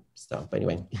important stuff. But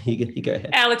anyway, you go ahead.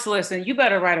 Alex, listen, you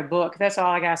better write a book. That's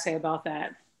all I got to say about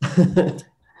that.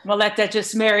 I'm gonna let that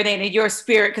just marinate in your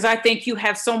spirit, because I think you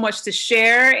have so much to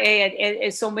share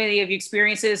and so many of your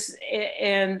experiences.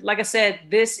 And like I said,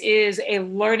 this is a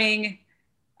learning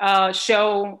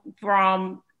show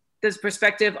from this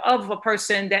perspective of a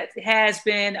person that has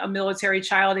been a military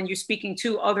child, and you're speaking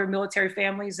to other military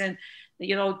families and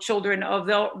children of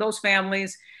those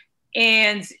families.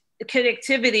 And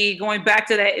connectivity, going back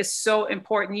to that, is so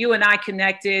important. You and I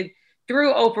connected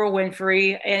through Oprah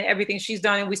Winfrey and everything she's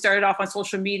done. And we started off on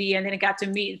social media, and then got to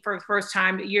meet for the first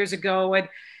time years ago. And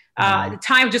the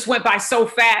time just went by so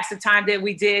fast, the time that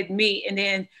we did meet, and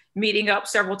then meeting up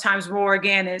several times more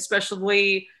again, and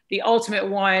especially the ultimate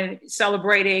one,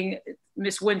 celebrating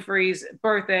Miss Winfrey's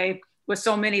birthday with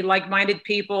so many like-minded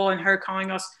people, and her calling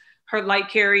us her light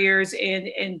carriers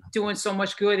and doing so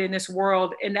much good in this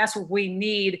world. And that's what we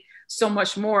need so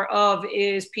much more of,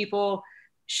 is people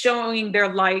showing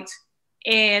their light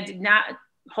and not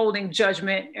holding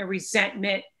judgment and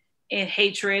resentment and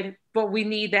hatred. But we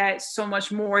need that so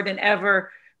much more than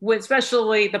ever, with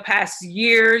especially the past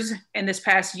years and this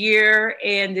past year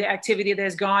and the activity that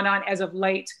has gone on as of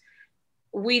late.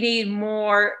 We need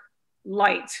more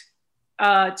light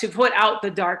to put out the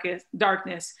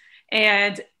darkness.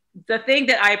 And the thing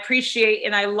that I appreciate,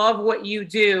 and I love what you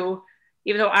do,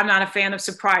 even though I'm not a fan of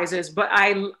surprises, but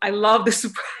I love the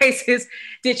surprises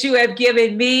that you have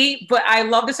given me, but I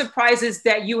love the surprises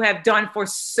that you have done for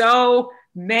so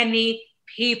many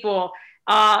people.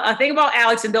 A thing about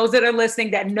Alex and those that are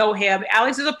listening that know him,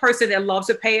 Alex is a person that loves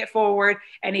to pay it forward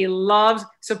and he loves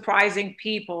surprising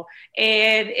people.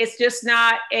 And it's just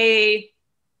not a,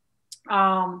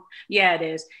 yeah, it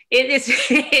is. It is,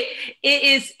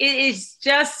 it is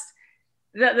just,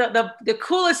 the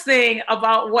coolest thing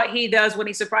about what he does when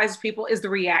he surprises people is the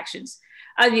reactions.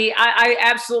 I mean, I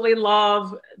absolutely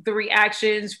love the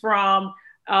reactions from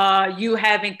you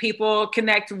having people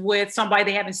connect with somebody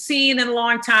they haven't seen in a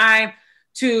long time,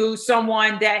 to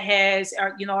someone that has,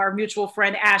 our mutual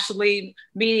friend Ashley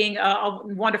meeting a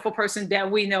wonderful person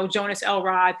that we know, Jonas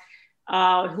Elrod,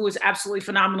 who is absolutely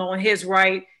phenomenal in his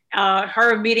right.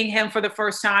 Her meeting him for the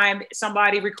first time,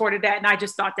 somebody recorded that, and I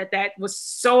just thought that was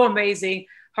so amazing,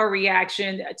 her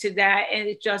reaction to that. And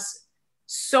it just,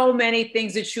 so many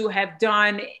things that you have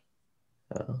done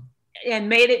and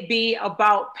made it be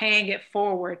about paying it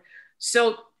forward.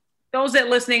 So those that are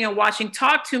listening and watching,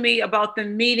 talk to me about the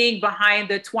meaning behind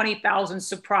the 20,000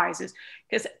 surprises.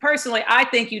 Because personally, I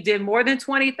think you did more than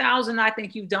 20,000. I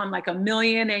think you've done like 1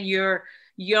 million in your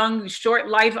young, short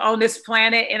life on this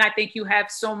planet. And I think you have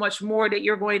so much more that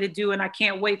you're going to do. And I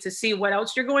can't wait to see what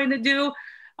else you're going to do.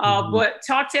 But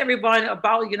talk to everyone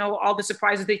about, all the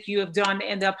surprises that you have done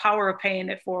and the power of paying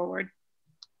it forward.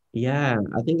 Yeah,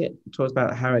 I think it talks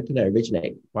about how it could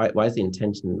originate. Why is the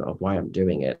intention of why I'm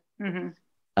doing it? Mm-hmm.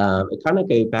 It kind of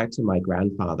goes back to my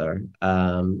grandfather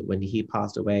when he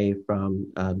passed away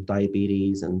from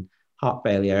diabetes and heart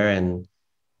failure. And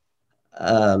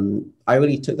I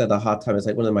really took that a hard time. It's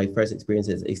like one of my first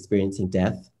experiences experiencing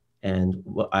death. And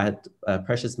I had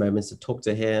precious moments to talk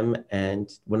to him. And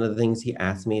one of the things he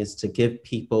asked me is to give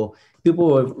people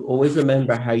will always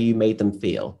remember how you made them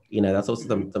feel. That's also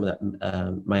something that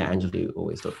Maya Angelou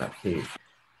always talked about too.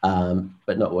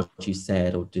 But not what you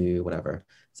said or do, whatever.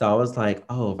 So I was like,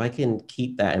 oh, if I can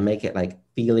keep that and make it like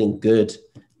feeling good,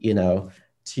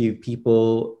 to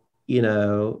people,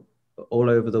 all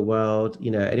over the world,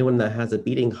 anyone that has a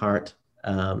beating heart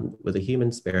with a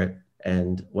human spirit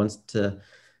and wants to,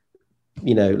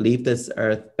 leave this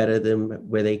earth better than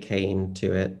where they came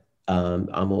to it,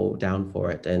 I'm all down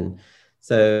for it. And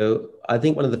so I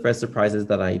think one of the first surprises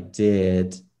that I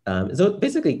did, so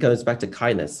basically it goes back to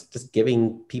kindness, just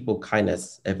giving people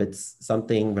kindness if it's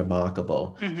something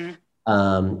remarkable. Mm-hmm.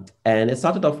 And it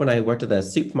started off when I worked at a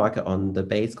supermarket on the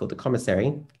base called the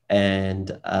Commissary. And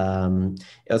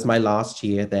it was my last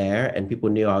year there, and people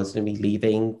knew I was going to be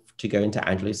leaving to go into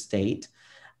Angelou State.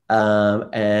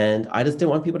 And I just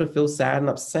didn't want people to feel sad and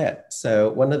upset. So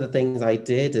one of the things I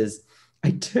did is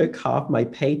I took half my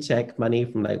paycheck money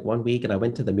from like 1 week and I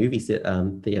went to the movie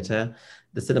theater,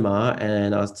 the cinema,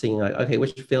 and I was seeing like, okay,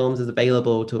 which films is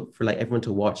available for like everyone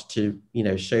to watch to,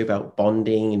 show about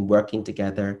bonding and working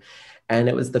together. And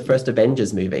it was the first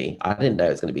Avengers movie. I didn't know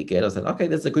it was going to be good. I was like, okay,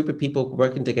 there's a group of people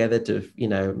working together to,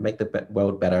 make the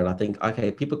world better. And I think,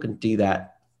 okay, people can do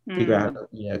that, figure out,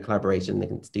 collaboration, they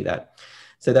can do that.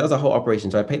 So that was a whole operation.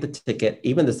 So I paid the ticket.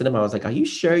 Even the cinema, I was like, are you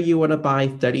sure you want to buy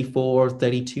 34,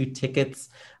 32 tickets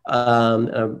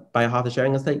by half the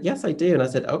showing? I was like, yes, I do. And I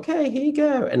said, okay, here you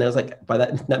go. And I was like, by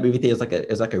that movie theater, it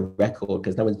was like a record,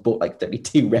 because no one's bought like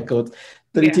 32 records,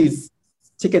 32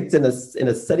 tickets in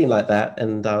a setting like that.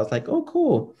 And I was like, oh,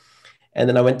 cool. And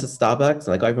then I went to Starbucks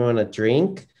and I got everyone a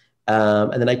drink.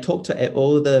 And then I talked to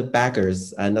all the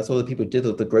baggers, and that's all the people who did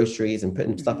the groceries and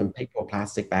putting stuff in paper or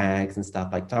plastic bags and stuff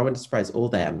like that. I went to surprise all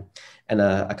them, and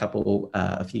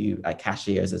a few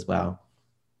cashiers as well,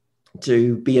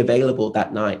 to be available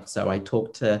that night. So I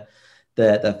talked to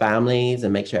the families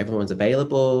and make sure everyone's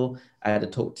available. I had to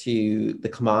talk to the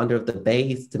commander of the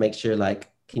base to make sure, like,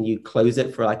 can you close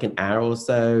it for like an hour or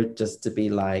so, just to be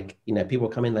like, people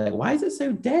come in like, why is it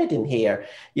so dead in here?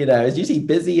 It's usually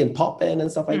busy and popping and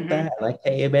stuff like that. And I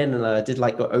came in and I did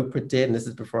like what Oprah did. And this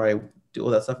is before I do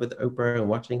all that stuff with Oprah and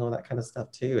watching all that kind of stuff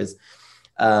too, is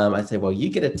I say, well, you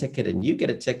get a ticket and you get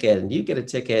a ticket and you get a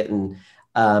ticket. And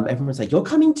everyone's like, you're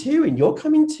coming too, and you're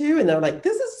coming too. And they're like,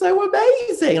 this is so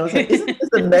amazing. I was like, isn't this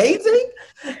amazing?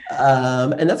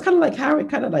 And that's kind of like how it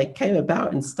kind of like came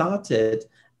about and started.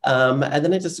 And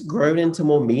then it just grown into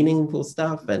more meaningful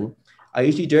stuff. And I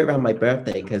usually do it around my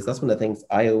birthday, because that's one of the things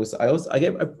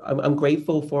I'm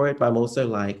grateful for it, but I'm also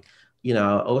like, I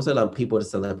also love people to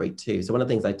celebrate too. So one of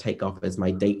the things I take off is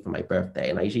my date for my birthday.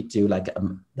 And I usually do like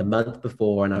the month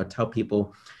before, and I would tell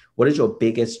people, what is your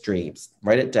biggest dreams?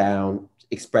 Write it down,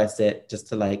 express it, just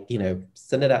to like,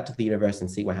 send it out to the universe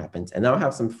and see what happens. And I'll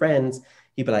have some friends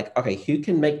he'd be like, okay, who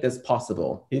can make this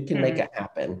possible? Who can make it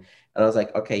happen? And I was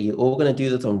like, okay, you're all going to do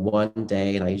this on one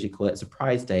day. And I usually call it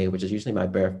surprise day, which is usually my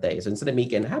birthday. So instead of me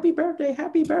getting happy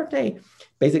birthday,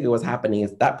 basically what's happening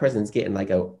is that person's getting like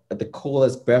the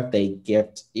coolest birthday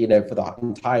gift, you know, for the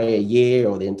entire year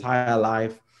or the entire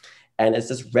life. And it's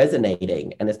just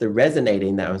resonating. And it's the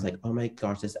resonating that I was like, oh my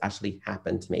gosh, this actually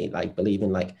happened to me. Like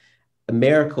believing like a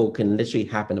miracle can literally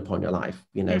happen upon your life.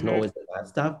 You know, it's not always the bad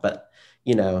stuff, but,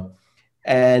 you know,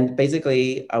 and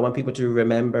basically, I want people to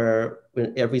remember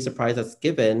when every surprise that's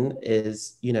given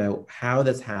is, you know, how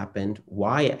this happened,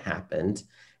 why it happened.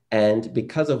 And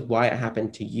because of why it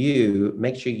happened to you,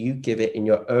 make sure you give it in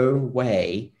your own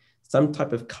way, some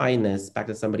type of kindness back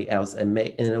to somebody else, and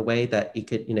make in a way that you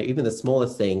could, you know, even the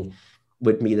smallest thing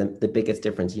would be the biggest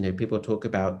difference. You know, people talk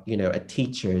about, you know, a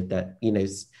teacher that, you know,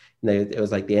 it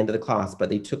was like the end of the class, but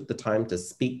they took the time to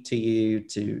speak to you,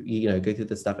 to, you know, go through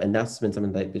the stuff. And that's been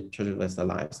something that the children rest their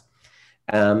lives.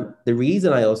 The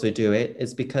reason I also do it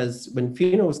is because when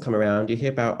funerals come around, you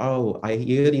hear about, oh, I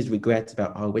hear these regrets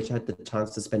about, oh, I wish I had the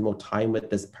chance to spend more time with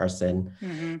this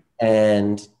person.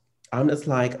 And I'm just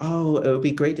like, oh, it would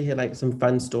be great to hear like some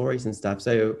fun stories and stuff.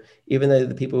 So even though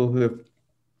the people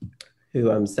who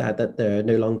I'm sad that they're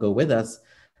no longer with us,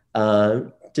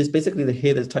 just basically to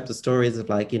hear those types of stories of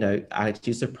like, you know, I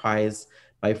actually surprised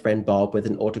my friend Bob with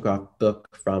an autographed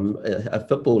book from a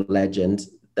football legend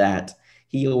that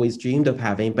he always dreamed of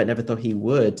having, but never thought he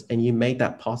would. And you made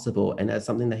that possible. And that's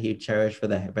something that he cherished for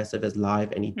the rest of his life.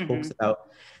 And he talks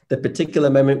about the particular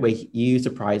moment where you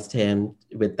surprised him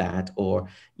with that, or,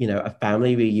 you know, a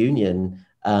family reunion.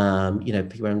 You know,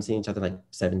 people haven't seen each other like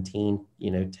 17,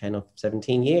 you know, 10 or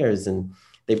 17 years. And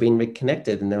they've been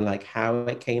reconnected, and they're like how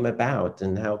it came about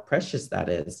and how precious that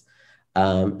is.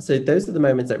 So those are the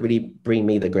moments that really bring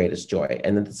me the greatest joy.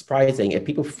 And then the surprising, if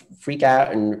people freak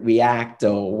out and react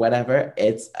or whatever,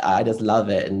 I just love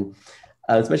it. And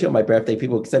especially on my birthday,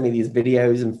 people send me these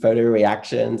videos and photo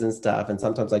reactions and stuff. And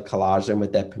sometimes I collage them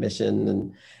with their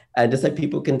permission. And just like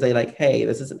people can say like, hey,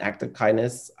 this is an act of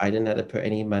kindness. I didn't have to put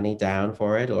any money down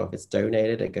for it. Or if it's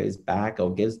donated, it goes back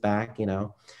or gives back, you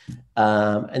know.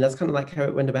 And that's kind of like how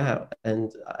it went about.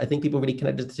 And I think people really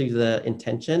connected to the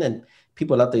intention, and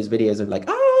people love those videos of like,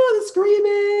 oh, the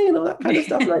screaming and all that kind of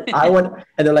stuff. Like and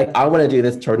they're like, I want to do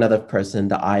this to another person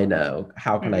that I know.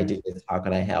 How can I do this? How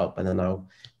can I help? And then I'll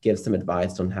give some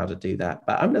advice on how to do that.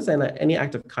 But I'm just saying like any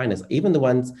act of kindness, even the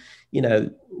ones, you know,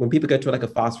 when people go to like a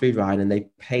fast food ride and they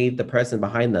pay the person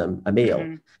behind them a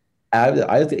meal, I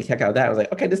was getting a kick out of that. I was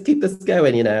like, okay, just keep this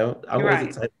going, you know. I'm always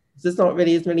excited. It's not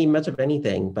really much of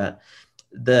anything, but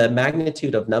the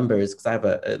magnitude of numbers, because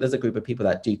there's a group of people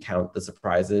that do count the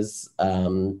surprises.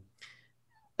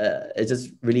 It's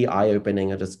just really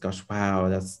eye-opening. I just, gosh, wow,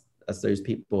 that's those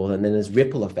people. And then there's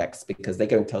ripple effects because they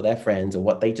go and tell their friends or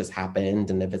what they just happened.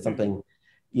 And if it's something,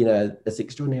 you know, that's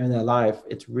extraordinary in their life,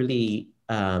 it's really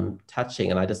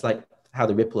touching. And I just like how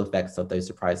the ripple effects of those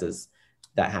surprises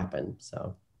that happen.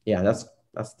 So yeah, that's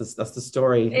the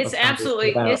story. It's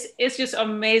absolutely, it's just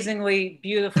amazingly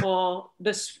beautiful.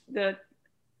 The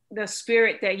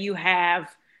spirit that you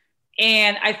have.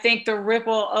 And I think the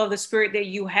ripple of the spirit that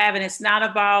you have, and it's not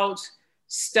about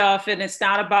stuff, and it's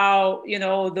not about, you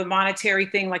know, the monetary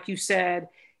thing, like you said,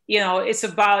 you know, it's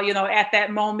about, you know, at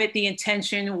that moment, the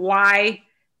intention, why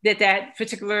did that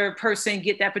particular person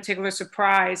get that particular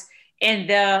surprise? And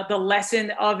the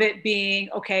lesson of it being,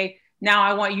 okay, now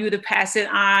I want you to pass it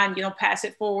on, you know, pass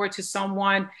it forward to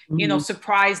someone, you know,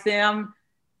 surprise them,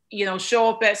 you know, show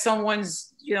up at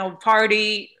someone's, you know,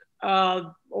 party,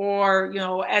 or, you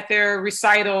know, at their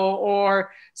recital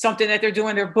or something that they're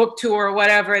doing, their book tour or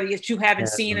whatever that you haven't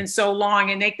seen in so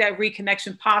long, and make that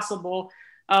reconnection possible.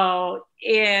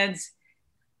 And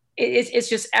it's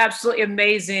just absolutely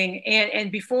amazing.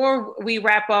 And before we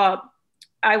wrap up,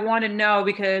 I want to know,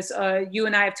 because you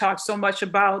and I have talked so much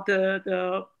about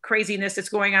the craziness that's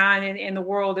going on in the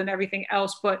world and everything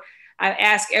else, but I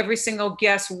ask every single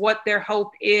guest what their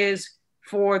hope is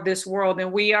for this world.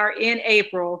 And we are in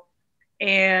April.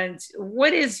 And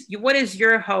what is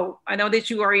your hope? I know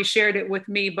that you already shared it with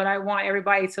me, but I want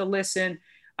everybody to listen,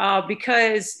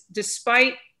 because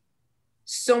despite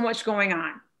so much going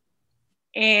on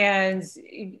and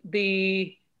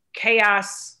the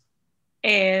chaos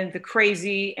and the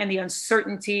crazy and the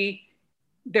uncertainty,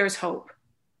 there's hope.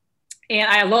 And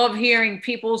I love hearing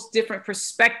people's different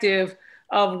perspective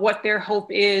of what their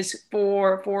hope is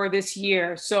for this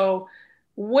year. So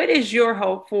what is your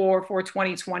hope for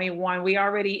 2021? We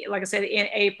already, like I said, in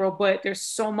April, but there's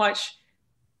so much,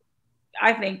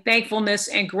 I think, thankfulness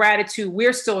and gratitude.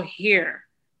 We're still here.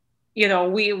 you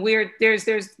know, there's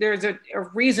a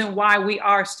reason why we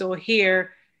are still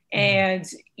here. And,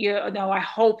 you know, I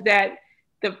hope that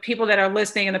the people that are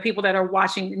listening and the people that are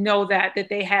watching know that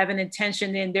they have an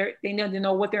intention, and they need to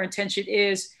know what their intention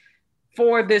is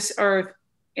for this earth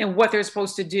and what they're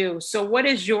supposed to do. So what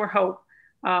is your hope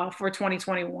for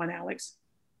 2021, Alex?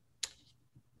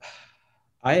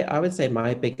 I would say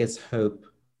my biggest hope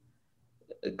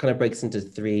kind of breaks into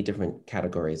 3 different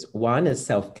categories. One is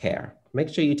self-care. Make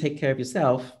sure you take care of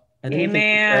yourself, and then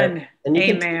Amen. you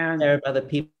can take care of other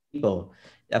people.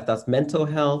 If that's mental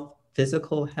health,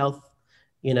 physical health,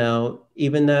 you know,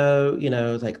 even though, you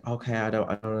know, it's like, okay, I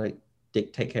don't like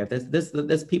take care of this.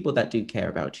 There's people that do care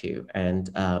about you,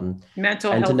 and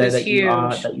mental and health to know is that huge. you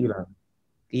are, that you love.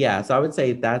 Yeah, so I would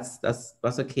say that's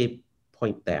a key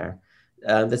point there.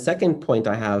 The second point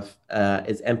I have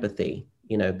is empathy.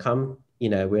 You know,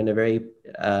 we're in a very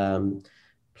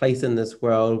place in this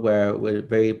world where we're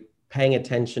very paying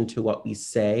attention to what we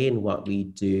say and what we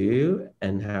do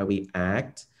and how we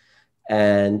act,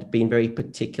 and being very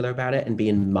particular about it and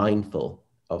being mindful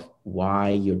of why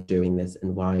you're doing this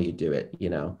and why you do it, you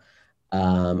know.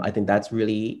 I think that's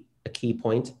really a key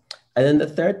point. And then the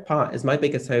third part is my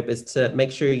biggest hope is to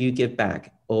make sure you give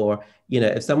back, or, you know,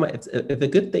 if a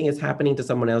good thing is happening to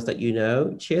someone else that you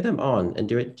know, cheer them on and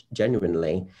do it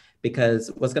genuinely, because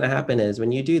what's going to happen is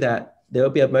when you do that, there will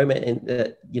be a moment in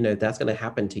that, you know, that's going to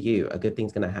happen to you. A good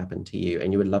thing's going to happen to you,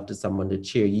 and you would love to someone to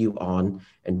cheer you on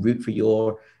and root for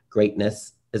your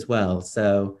greatness as well.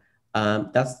 So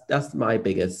that's my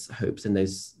biggest hopes in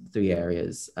those 3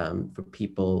 areas for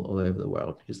people all over the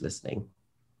world who's listening.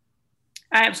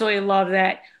 I absolutely love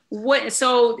that.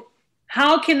 So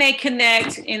how can they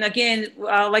connect? And again,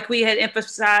 like we had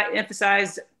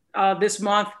emphasized this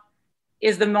month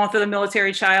is the month of the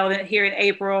military child here in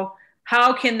April.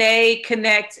 How can they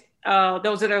connect,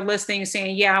 those that are listening,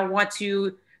 saying, yeah, I want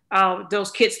to, those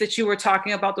kits that you were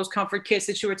talking about, those comfort kits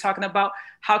that you were talking about,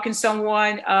 how can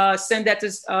someone send that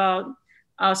to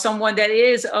someone that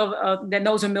is that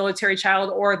knows a military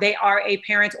child, or they are a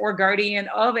parent or guardian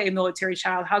of a military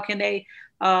child? How can they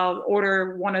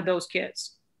order one of those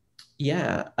kits?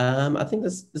 Yeah, I think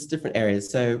there's different areas.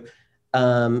 So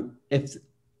if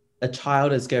a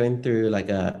child is going through like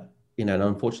an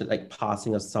unfortunate like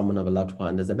passing of someone, of a loved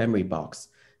one, there's a memory box.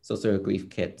 It's also a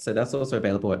grief kit. So that's also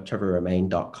available at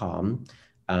trevorromain.com.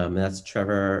 That's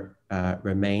Trevor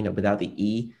Romain without the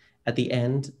E at the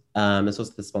end. It's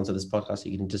also the sponsor of this podcast, so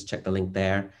you can just check the link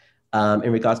there.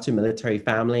 In regards to military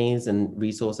families and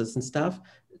resources and stuff,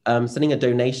 sending a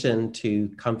donation to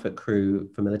Comfort Crew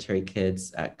for military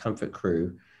kids at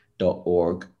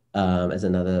comfortcrew.org as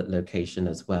another location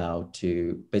as well,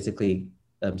 to basically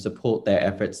support their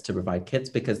efforts to provide kits,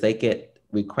 because they get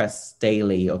requests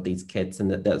daily of these kits,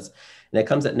 and it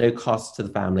comes at no cost to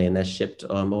the family, and they're shipped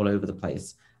all over the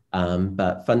place.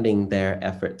 But funding their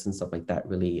efforts and stuff like that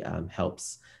really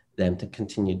helps them to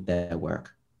continue their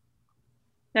work.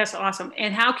 That's awesome.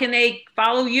 And how can they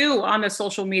follow you on the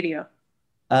social media?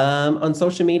 On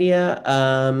social media,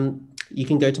 you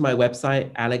can go to my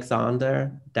website,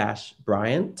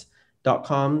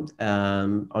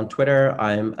 alexander-bryant.com. On Twitter,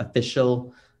 I'm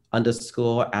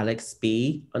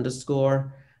official_AlexB_.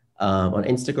 On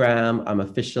Instagram, I'm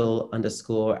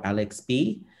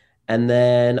official_AlexB. And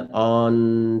then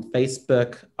on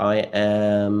Facebook, I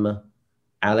am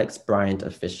Alex Bryant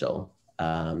Official.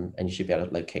 And you should be able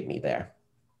to locate me there.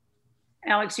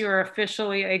 Alex, you are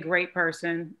officially a great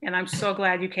person, and I'm so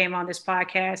glad you came on this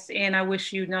podcast, and I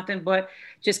wish you nothing but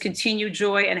just continued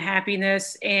joy and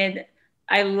happiness. And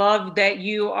I love that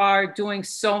you are doing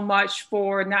so much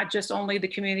for not just only the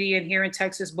community and here in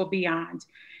Texas, but beyond.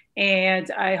 And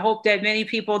I hope that many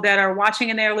people that are watching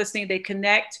and they're listening, they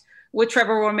connect with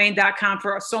trevorromain.com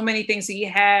for so many things that he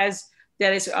has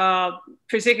that is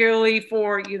particularly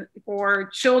for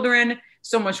children.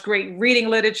 So much great reading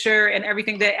literature and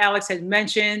everything that Alex had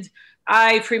mentioned.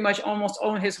 I pretty much almost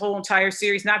own his whole entire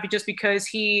series, not just because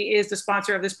he is the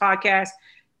sponsor of this podcast,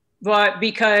 but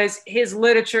because his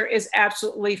literature is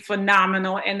absolutely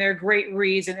phenomenal, and they're great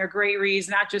reads, and they're great reads,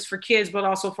 not just for kids, but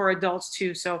also for adults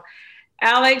too. So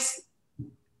Alex,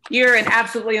 you're an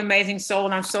absolutely amazing soul,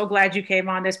 and I'm so glad you came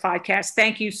on this podcast.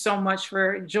 Thank you so much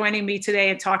for joining me today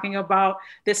and talking about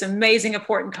this amazing,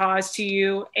 important cause to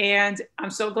you. And I'm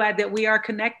so glad that we are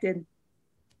connected.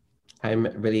 I'm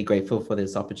really grateful for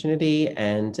this opportunity.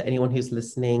 And to anyone who's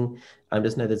listening,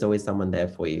 just know there's always someone there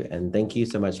for you. And thank you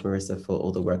so much, Marissa, for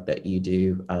all the work that you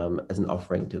do as an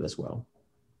offering to this world.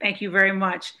 Thank you very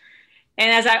much. And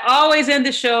as I always end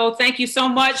the show, thank you so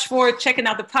much for checking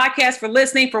out the podcast, for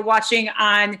listening, for watching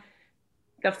on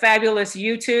the fabulous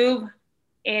YouTube.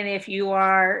 And if you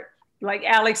are like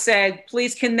Alex said,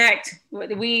 please connect.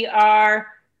 We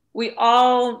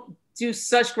all do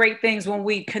such great things when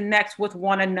we connect with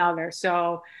one another.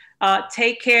 So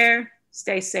take care,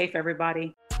 stay safe,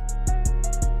 everybody.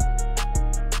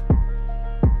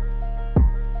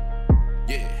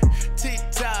 Yeah,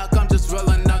 TikTok, I'm just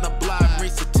rolling on the block.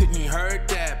 Marisa Tigney, heard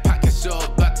that. Podcast show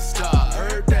about to start.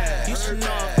 Heard that. You should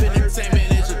know if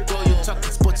entertainment is your goal. You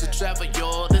talking sports or travel,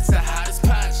 yo. This the hottest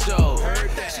pod show. Heard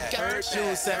that. She got her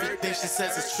shoes, everything she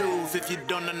says is truth. If you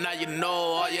don't know, now you know.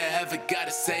 All you ever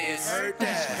gotta say is heard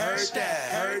that, heard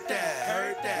that, heard that,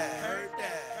 heard that, heard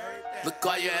that, heard that. Look,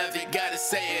 all you ever gotta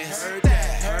say is heard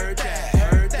that, heard that,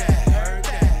 heard that, heard that, heard that,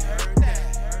 heard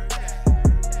that, heard that.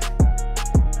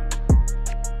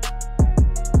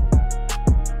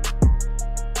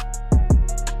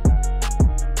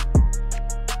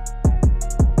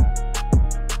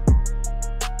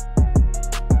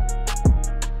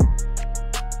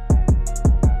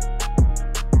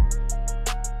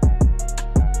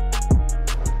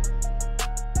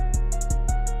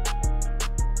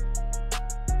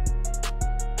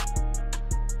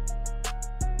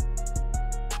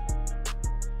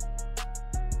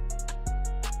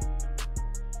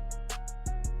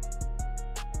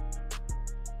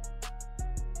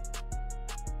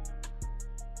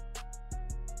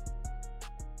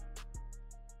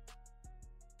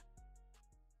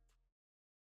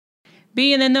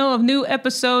 Be in the know of new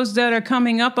episodes that are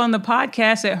coming up on the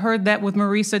podcast at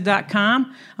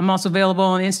heardthatwithmarisa.com. I'm also available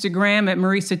on Instagram at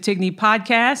Marisa Tigney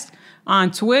Podcast,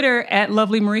 on Twitter at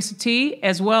Lovely Marisa T,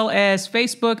 as well as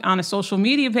Facebook on a social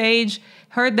media page,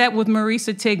 Heard That with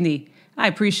Marisa Tigney. I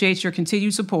appreciate your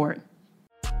continued support.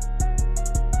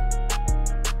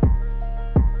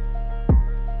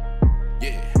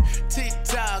 Yeah,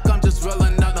 TikTok, I'm just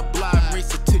rolling on the block.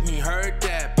 Marisa Tigney, heard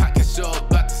that. Podcast show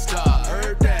about to start.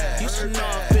 Heard that. You should know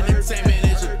if entertainment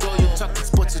is your goal. You talking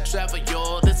sports or travel,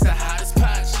 yo. This the hottest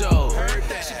pod show. Heard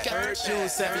that. She got her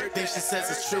shoes, everything she says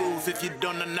is truth. If you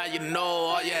don't know, now you know.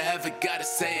 All you ever gotta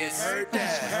say is heard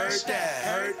that, heard that,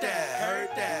 heard that,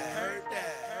 heard that, heard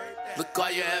that, heard that. Look,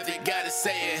 all you ever gotta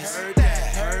say is heard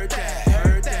that, heard that.